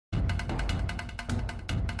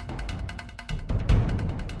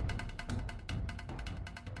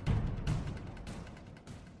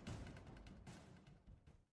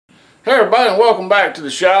Hey everybody, and welcome back to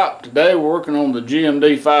the shop. Today we're working on the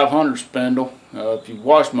GMD500 spindle. If you've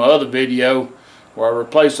watched my other video where I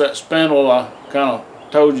replaced that spindle, I kind of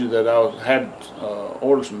told you that I had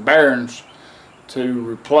ordered some bearings to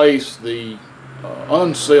replace the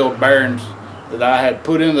unsealed bearings that I had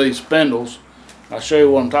put into these spindles. I'll show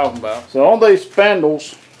you what I'm talking about. So on these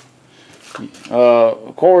spindles,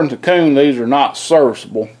 according to Kuhn, these are not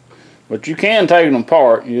serviceable. But you can take them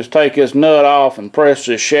apart. You just take this nut off and press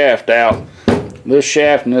this shaft out. This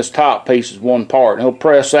shaft and this top piece is one part. And it'll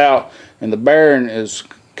press out and the bearing is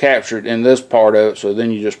captured in this part of it. So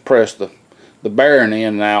then you just press the bearing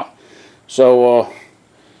in and out. So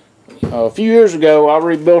a few years ago I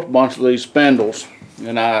rebuilt a bunch of these spindles.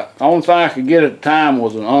 And the only thing I could get at the time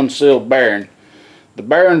was an unsealed bearing. The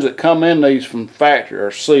bearings that come in these from the factory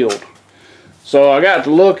are sealed. So I got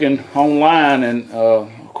to looking online, and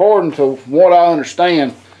according to what I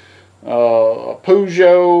understand, a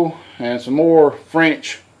Peugeot and some more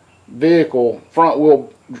French vehicle front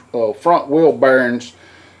wheel bearings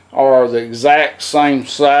are the exact same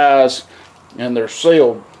size and they're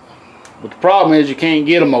sealed. But the problem is you can't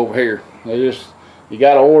get them over here. You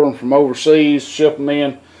got to order them from overseas, ship them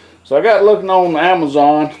in. So I got looking on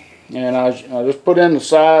Amazon, and I just put in the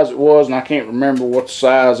size it was, and I can't remember what the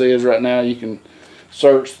size is right now. You can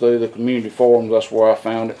search through the community forums, that's where I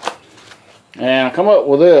found it. And I come up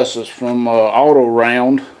with this. It's from Auto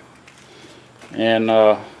Round. And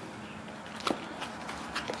so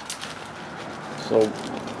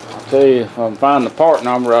I'll tell you, if I can find the part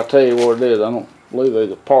number, I'll tell you what it is. I don't believe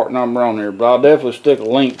there's a part number on here, but I'll definitely stick a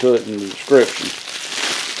link to it in the description.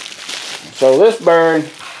 So this bearing,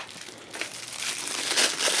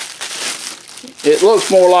 it looks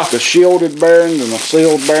more like a shielded bearing than a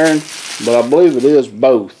sealed bearing, but I believe it is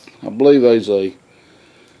both. I believe there's a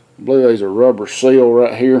rubber seal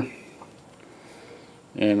right here,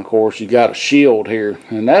 and of course you got a shield here,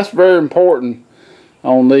 and that's very important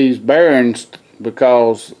on these bearings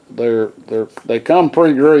because they come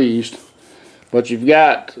pre-greased, but you've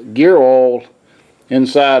got gear oil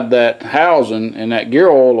inside that housing, and that gear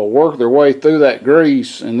oil will work their way through that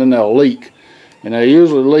grease, and then they'll leak. And they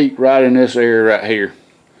usually leak right in this area right here.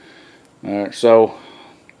 Alright, so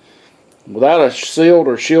without a sealed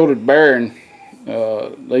or shielded bearing,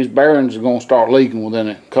 these bearings are going to start leaking within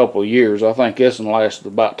a couple of years. I think this one lasted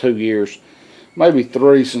about 2 years, maybe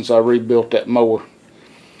 3 since I rebuilt that mower.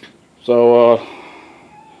 So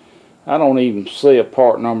I don't even see a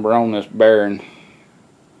part number on this bearing,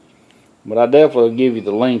 but I definitely give you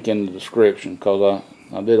the link in the description because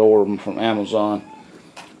I did order them from Amazon.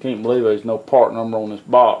 Can't believe there's no part number on this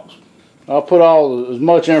box. I'll put as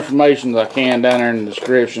much information as I can down there in the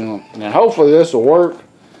description, and hopefully this will work.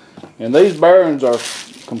 And these bearings are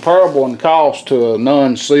comparable in cost to a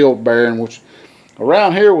non-sealed bearing, which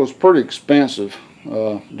around here was pretty expensive.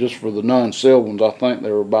 Just for the non-sealed ones, I think they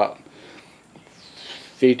were about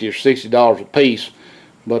 $50 or $60 a piece.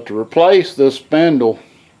 But to replace this spindle,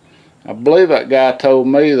 I believe that guy told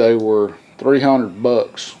me they were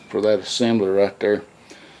 $300 for that assembly right there.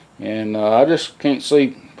 And I just can't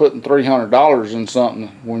see putting $300 in something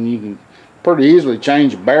when you can pretty easily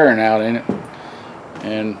change a bearing out in it.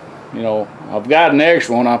 And you know, I've got an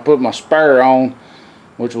extra one I put my spare on,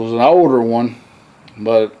 which was an older one,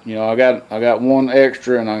 but you know, I got one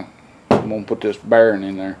extra, and I'm gonna put this bearing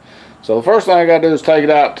in there. So the first thing I gotta do is take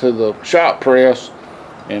it out to the shop press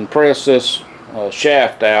and press this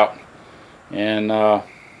shaft out, and I'll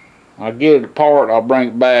get it apart. I'll bring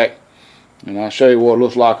it back and I'll show you what it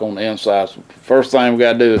looks like on the inside. So first thing we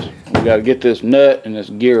got to do is we got to get this nut and this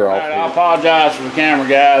gear off. Right, I apologize for the camera,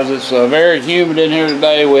 guys. It's very humid in here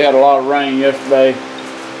today. We had a lot of rain yesterday,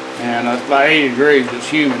 and it's about 80 degrees. It's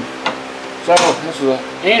humid. So this is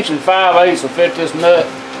 1 5/8 inches to fit this nut.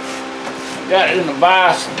 Got it in the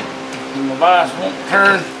vise, and the vise won't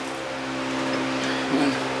turn.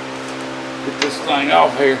 Get this thing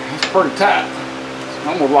off here. It's pretty tight. It's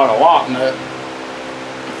almost like a lock nut.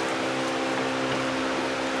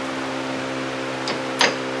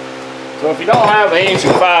 So if you don't have an 1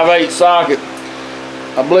 5/8 socket,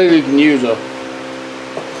 I believe you can use a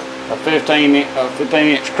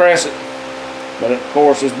 15-inch crescent. But of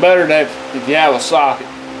course, it's better that if you have a socket.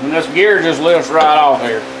 And this gear just lifts right off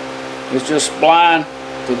here. It's just spline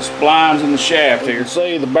to the splines in the shaft here. You can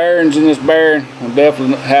see the bearings in this bearing. I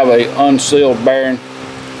definitely have a unsealed bearing.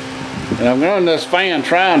 And I'm running this fan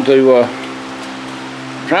trying to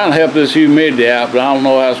help this humidity out, but I don't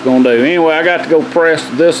know how it's going to do. Anyway, I got to go press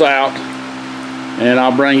this out, and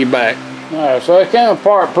I'll bring you back. Alright, so it came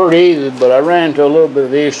apart pretty easy, but I ran into a little bit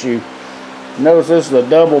of issue. Notice this is a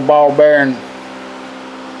double ball bearing,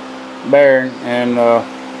 and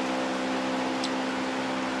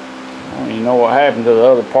And you know what happened to the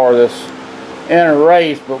other part of this inner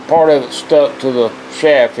race, but part of it stuck to the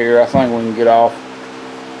shaft here. I think we can get off.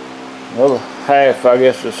 The other half, I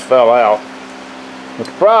guess, just fell out. But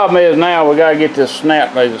the problem is now we got to get this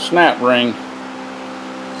snap. There's a snap ring. If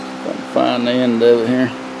I can find the end of it here.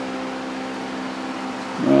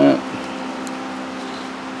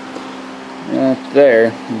 Right there.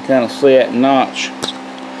 You can kind of see that notch.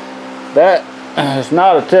 That is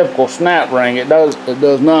not a typical snap ring. It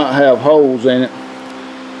does not have holes in it.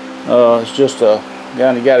 It's just a you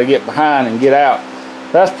got to get behind and get out.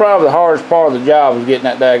 That's probably the hardest part of the job, is getting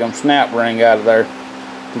that daggum snap ring out of there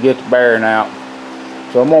to get the bearing out.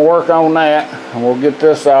 So I'm going to work on that, and we'll get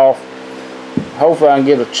this off. Hopefully I can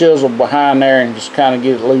get a chisel behind there and just kind of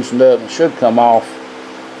get it loosened up. It should come off.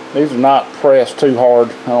 These are not pressed too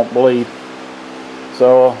hard, I don't believe.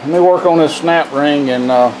 So let me work on this snap ring,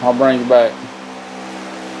 and I'll bring you back.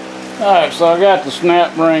 Alright, so I got the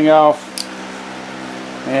snap ring off.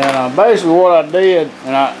 And basically what I did,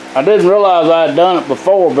 and I didn't realize I had done it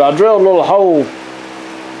before, but I drilled a little hole.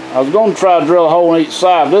 I was going to try to drill a hole in each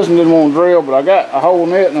side. This one didn't want to drill, but I got a hole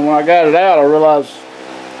in it, and when I got it out, I realized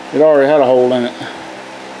it already had a hole in it.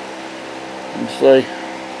 Let's see.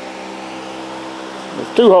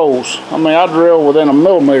 There's two holes. I mean, I drilled within a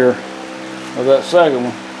millimeter of that second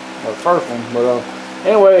one, or the first one. But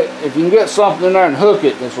anyway, if you can get something in there and hook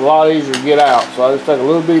it, it's a lot easier to get out. So I just take a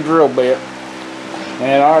little bitty drill bit.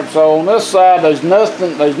 And alright, so on this side, there's no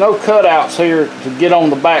cutouts here to get on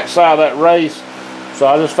the back side of that race. So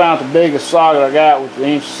I just found the biggest socket I got, with the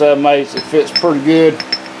 1.7/8. It fits pretty good.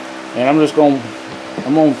 And I'm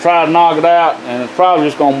gonna try to knock it out, and it's probably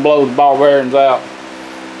just gonna blow the ball bearings out.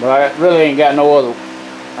 But I really ain't got no other,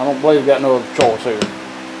 I don't believe I got no other choice here.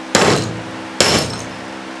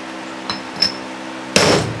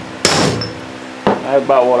 That's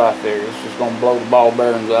about what I figured. It's just gonna blow the ball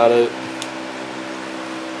bearings out of it.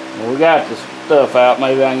 Well, we got this stuff out.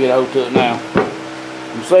 Maybe I can get a hold to it now.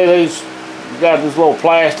 You see these? You got this little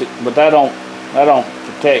plastic, but that don't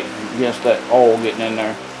protect against that oil getting in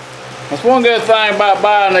there. That's one good thing about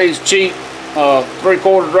buying these cheap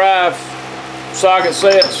 3/4 drive socket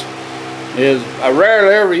sets, is I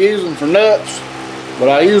rarely ever use them for nuts, but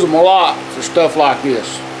I use them a lot for stuff like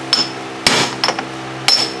this.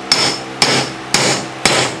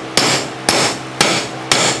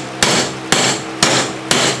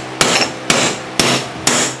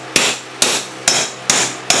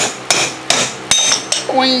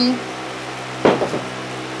 Boing.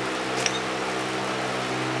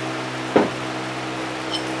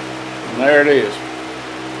 And there it is.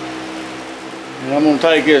 And I'm going to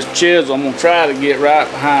take this chisel, I'm going to try to get right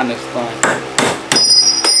behind this thing.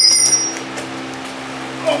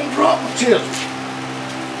 I'm going to drop my chisel.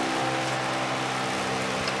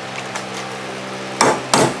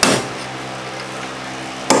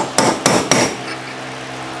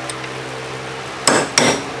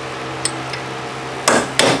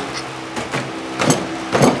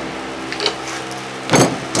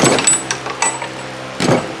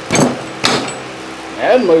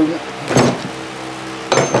 That's moving.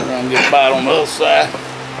 I'm gonna get by on the other side.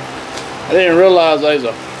 I didn't realize there's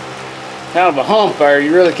a kind of a hump there.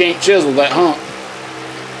 You really can't chisel that hump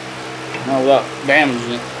without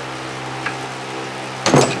damaging it.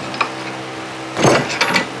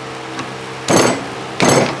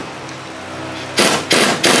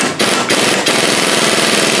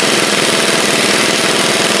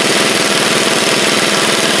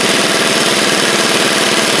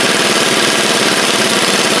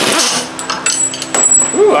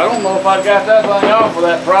 I don't know if I got that thing off of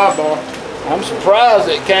that pry bar. I'm surprised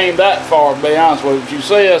it came that far, to be honest with you. But you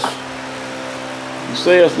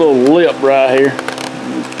see this little lip right here.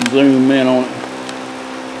 Zoom in on it.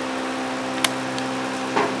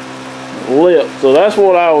 Lip. So that's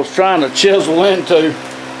what I was trying to chisel into.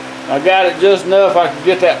 I got it just enough I could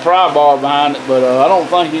get that pry bar behind it, but I don't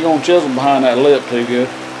think you're gonna chisel behind that lip too good.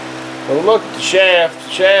 So look at the shaft.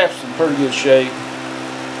 The shaft's in pretty good shape.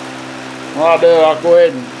 What I'll do, I'll go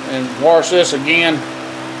ahead and wash this again,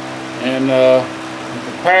 and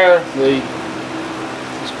compare the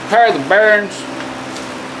bearings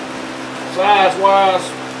size-wise,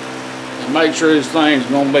 and make sure this thing's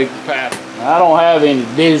gonna be compatible. Now, I don't have any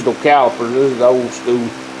digital calipers. This is old school.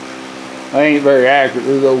 They ain't very accurate.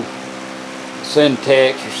 These old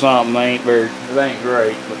Syntex or something. It ain't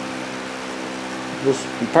great, but just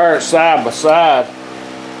compare it side by side.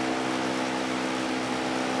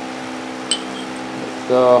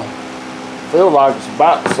 Feels like it's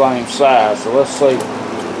about the same size, so let's see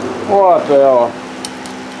what they are.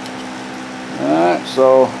 Alright,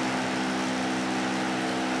 so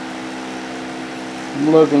I'm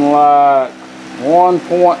looking like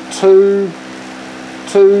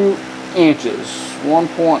 1.22 inches.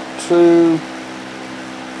 1.2.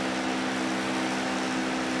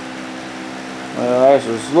 Well,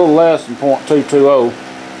 actually, it's a little less than 0.220.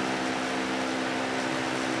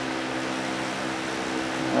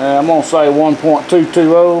 I'm gonna say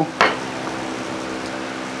 1.220.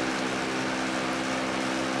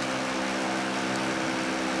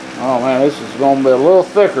 Oh man, this is gonna be a little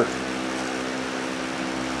thicker.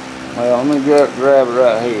 Well, let me grab it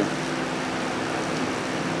right here.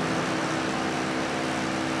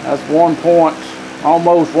 That's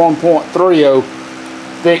almost 1.30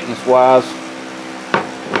 thickness wise.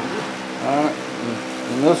 Alright,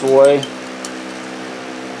 and this way.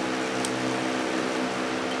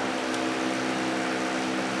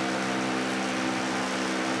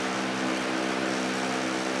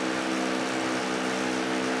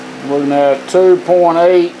 Looking at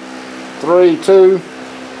 2.832.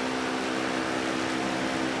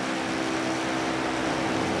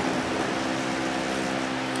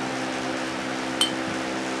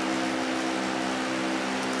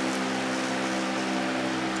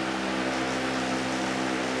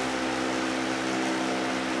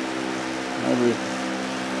 Maybe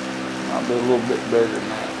might be a little bit bigger than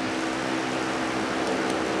that.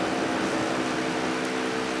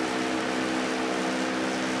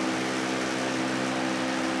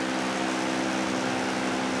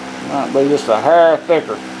 Might be just a hair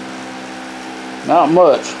thicker. Not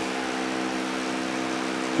much. A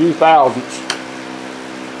few thousandths.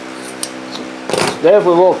 It's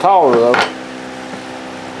definitely a little taller though.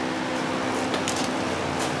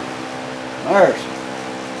 There's.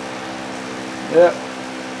 Yep.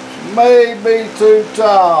 Maybe too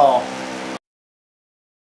tall.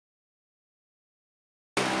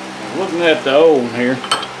 Looking at the old one here.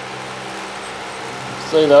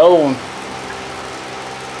 See the old one.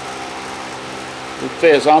 It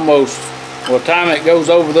fits almost, by the time it goes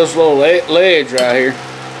over this little ledge right here,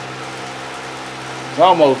 it's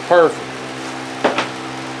almost perfect.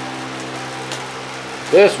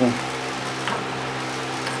 This one,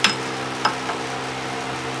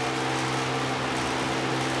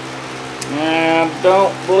 I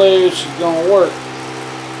don't believe she's gonna work.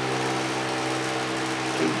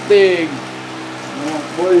 Too big. I don't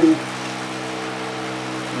believe.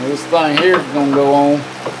 This thing here is gonna go on.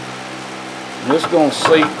 It's gonna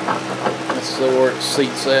seat. Let's see where it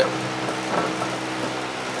seats at.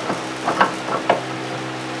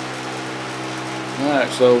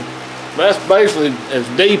 Alright, so that's basically as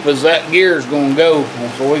deep as that gear is gonna go.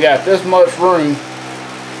 So we got this much room.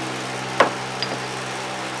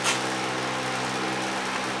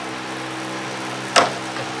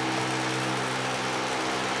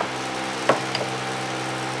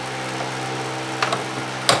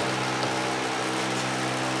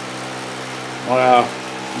 Wow,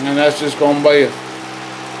 and that's just going to be a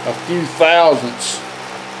few thousandths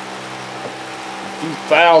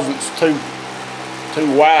too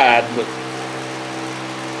wide, but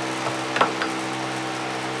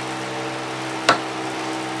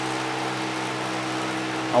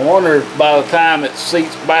I wonder if by the time it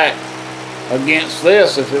seats back against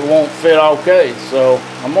this, if it won't fit okay. So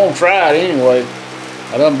I'm going to try it anyway.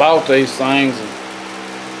 I done bought these things, and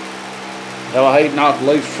hell, I hate not to at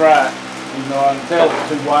least try it. You know, I can tell it's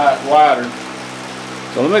too wider.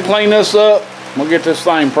 So let me clean this up. We'll get this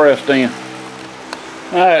thing pressed in.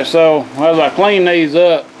 Alright, so as I clean these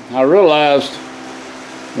up, I realized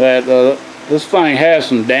that this thing has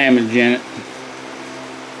some damage in it.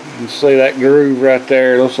 You can see that groove right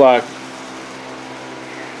there. It looks like,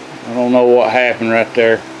 I don't know what happened right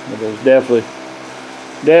there, but there's definitely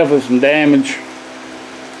some damage.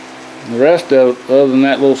 The rest of it, other than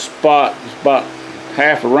that little spot, it's about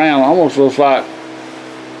half around, almost looks like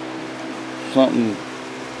something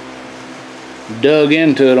dug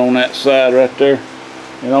into it on that side right there.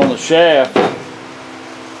 And on the shaft,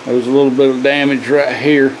 there's a little bit of damage right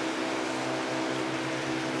here.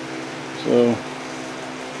 So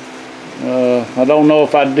I don't know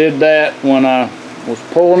if I did that when I was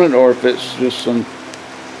pulling it or if it's just some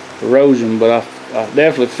erosion, but I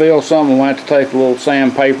definitely feel something. I have to take a little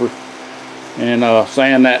sandpaper and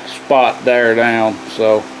sand that spot there down.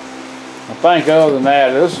 So I think other than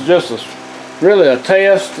that, this is just really a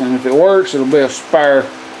test, and if it works, it'll be a spare.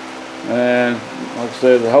 And like I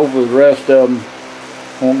said, hopefully the rest of them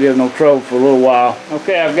won't give no trouble for a little while.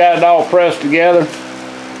 Okay, I've got it all pressed together,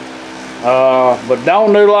 but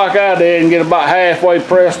don't do like I did and get about halfway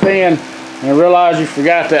pressed in and realize you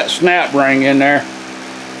forgot that snap ring in there,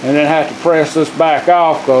 and then have to press this back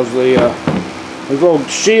off, because these little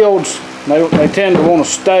shields, they tend to want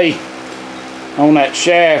to stay on that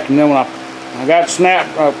shaft, and then when I got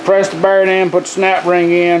pressed the bearing in, put the snap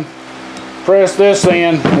ring in, press this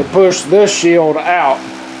in, it pushed this shield out.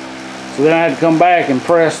 So then I had to come back and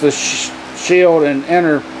press the shield and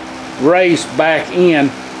inner race back in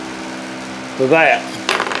to that.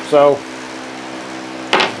 So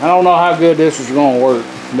I don't know how good this is going to work,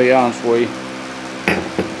 to be honest with you.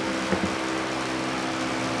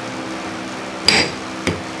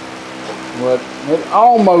 But it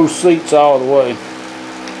almost seats all the way.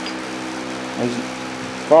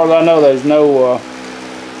 As far as I know, there's no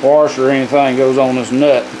washer or anything goes on this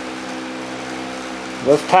nut.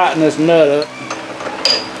 Let's tighten this nut up.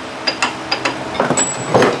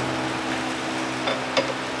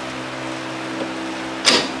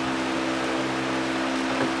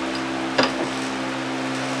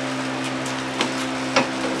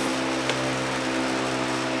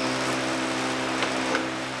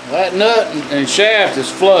 That nut and shaft is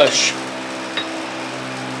flush.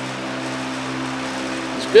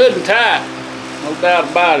 It's good and tight, no doubt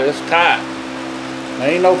about it. It's tight.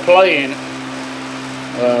 There ain't no play in it.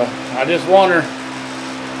 I just wonder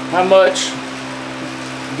how much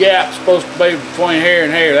gap's supposed to be between here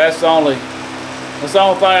and here. That's the only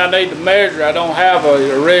thing I need to measure. I don't have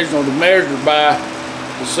an original to measure by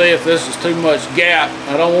to see if this is too much gap.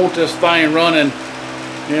 I don't want this thing running,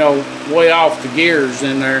 you know, way off the gears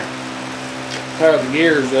in there. Tear the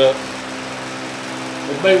gears up.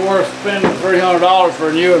 It'd be worth spending $300 for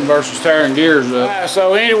a new one versus tearing gears up. Right,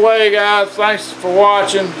 so anyway, guys, thanks for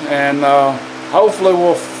watching, and hopefully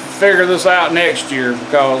we'll figure this out next year,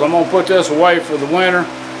 because I'm gonna put this away for the winter,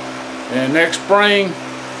 and next spring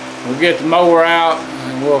we'll get the mower out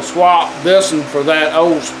and we'll swap this one for that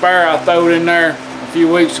old spare I throwed in there a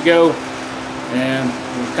few weeks ago, and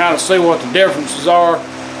we'll kind of see what the differences are.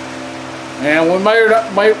 And we may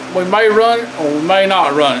run it or we may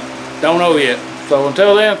not run it. Don't know yet. So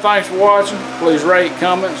until then, thanks for watching. Please rate,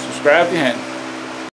 comment, subscribe if you haven't.